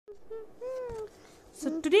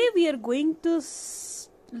So today we are going to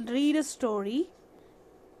read a story,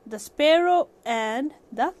 The Sparrow and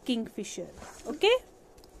the Kingfisher. Okay?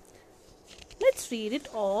 Let's read it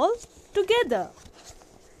all together.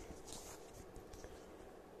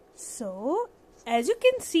 So, as you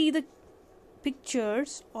can see the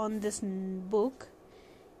pictures on this book,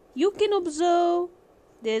 you can observe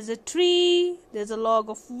there's a tree, there's a log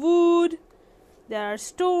of wood, there are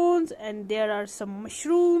stones, and there are some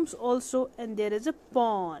mushrooms also, and there is a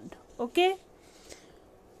pond. Okay?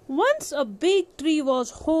 Once a big tree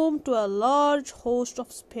was home to a large host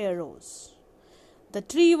of sparrows. The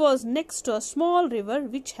tree was next to a small river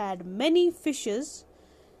which had many fishes.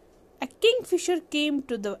 A kingfisher came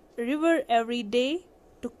to the river every day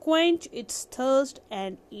to quench its thirst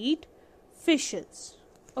and eat fishes.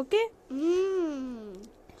 Okay?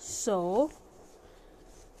 So,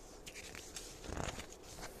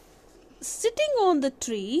 sitting on the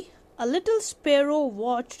tree, a little sparrow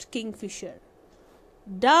watched Kingfisher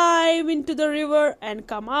dive into the river and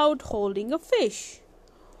come out holding a fish.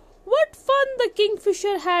 What fun the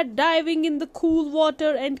Kingfisher had diving in the cool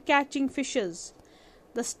water and catching fishes!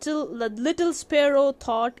 The little sparrow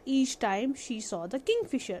thought each time she saw the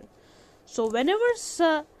Kingfisher. So whenever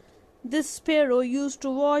this sparrow used to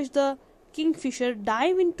watch the Kingfisher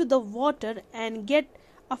dive into the water and get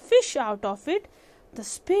a fish out of it, the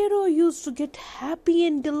sparrow used to get happy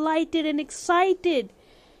and delighted and excited.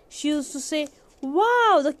 She used to say,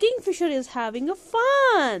 "Wow, the Kingfisher is having a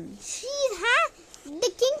fun."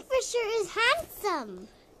 The Kingfisher is handsome.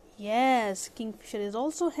 Yes, Kingfisher is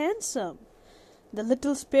also handsome. The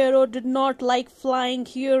little sparrow did not like flying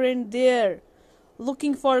here and there,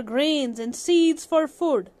 looking for grains and seeds for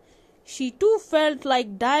food. She too felt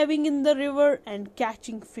like diving in the river and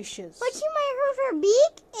catching fishes. But she might hurt her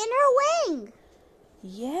beak and her wing.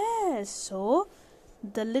 Yes, so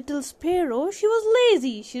the little sparrow, she was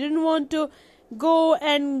lazy. She didn't want to go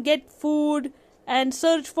and get food and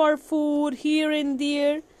search for food here and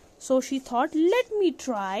there. So she thought, let me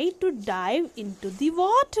try to dive into the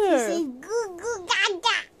water. She said, goo goo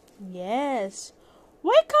gaga. Yes.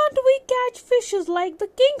 Why can't we catch fishes like the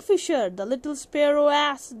Kingfisher? The little sparrow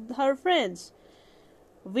asked her friends.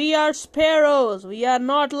 We are sparrows. We are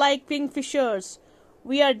not like kingfishers.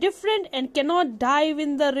 We are different and cannot dive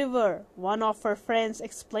in the river, one of her friends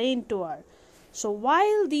explained to her. So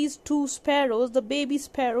while these two sparrows, the baby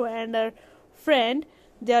sparrow and her friend,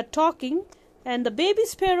 they are talking, and the baby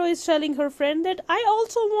sparrow is telling her friend that I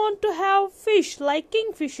also want to have fish like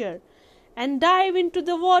Kingfisher and dive into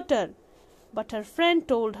the water. But her friend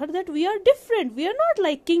told her that we are different. We are not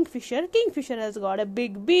like Kingfisher. Kingfisher has got a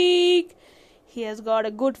big beak. He has got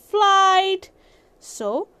a good flight.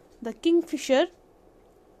 So the Kingfisher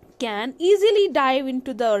can easily dive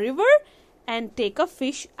into the river and take a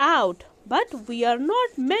fish out. But we are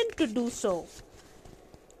not meant to do so.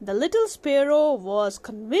 The little sparrow was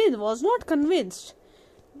not convinced.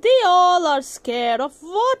 They all are scared of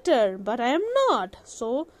water, but I am not.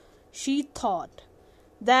 So she thought.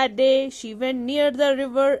 That day she went near the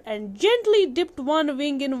river and gently dipped one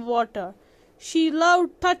wing in water. She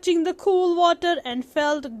loved touching the cool water and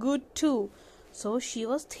felt good too. So she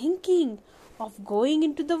was thinking of going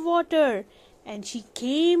into the water, and she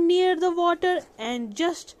came near the water and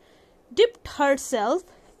just dipped herself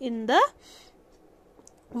in the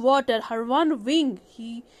water. Her one wing,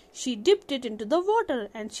 she dipped it into the water,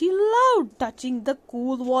 and she loved touching the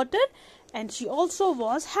cool water, and she also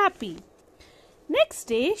was happy. Next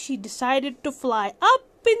day, she decided to fly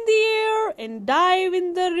up in the air and dive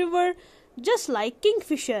in the river just like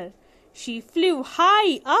Kingfisher. She flew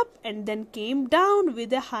high up and then came down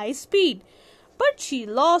with a high speed. But she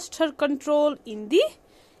lost her control in the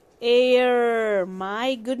air.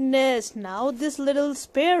 My goodness, now this little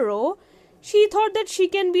sparrow, she thought that she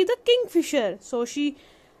can be the Kingfisher. So she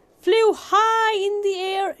flew high in the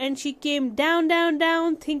air and she came down, down,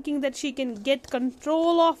 down, thinking that she can get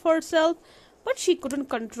control of herself. But she couldn't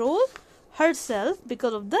control herself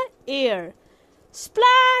because of the air.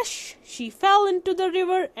 Splash! She fell into the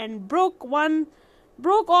river and broke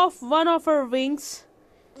off one of her wings.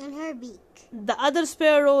 And her beak. The other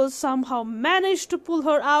sparrows somehow managed to pull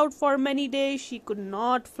her out. For many days she could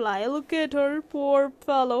not fly. Look at her, poor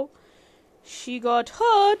fellow. She got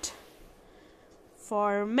hurt.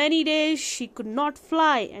 For many days she could not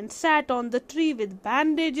fly and sat on the tree with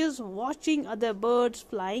bandages, watching other birds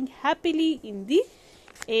flying happily in the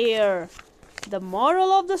air. The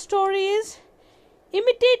moral of the story is,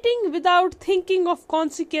 imitating without thinking of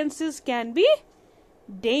consequences can be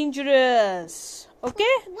dangerous.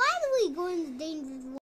 Okay? Why do we go in the dangerous